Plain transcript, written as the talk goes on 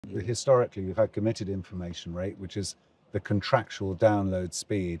Historically, we've had committed information rate, which is the contractual download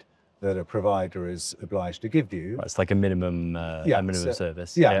speed that a provider is obliged to give you. Right, it's like a minimum,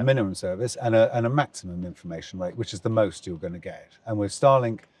 service. Yeah, minimum service, and a maximum information rate, which is the most you're going to get. And with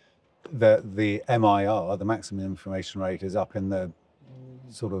Starlink, the MIR, the maximum information rate, is up in the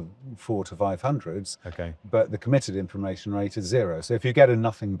sort of 400 to 500s. Okay. But the committed information rate is 0. So if you get a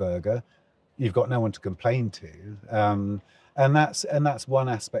nothing burger, you've got no one to complain to. And that's one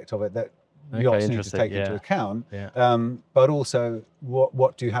aspect of it that you also need to take into account. But also,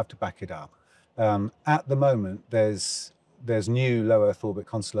 what do you have to back it up? At the moment, there's new low Earth orbit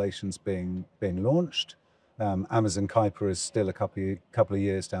constellations being launched. Amazon Kuiper is still a couple of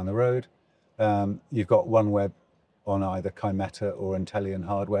years down the road. You've got OneWeb on either Kymeta or Intellian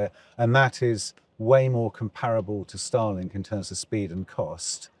hardware, and that is way more comparable to Starlink in terms of speed and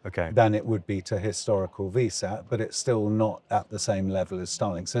cost than it would be to historical VSAT, but it's still not at the same level as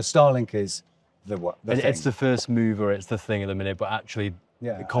Starlink. So Starlink is the thing. It's the first mover, it's the thing at the minute, but actually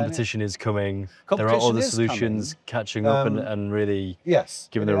the competition is coming. There are other solutions catching up and really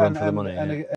giving the run for the money.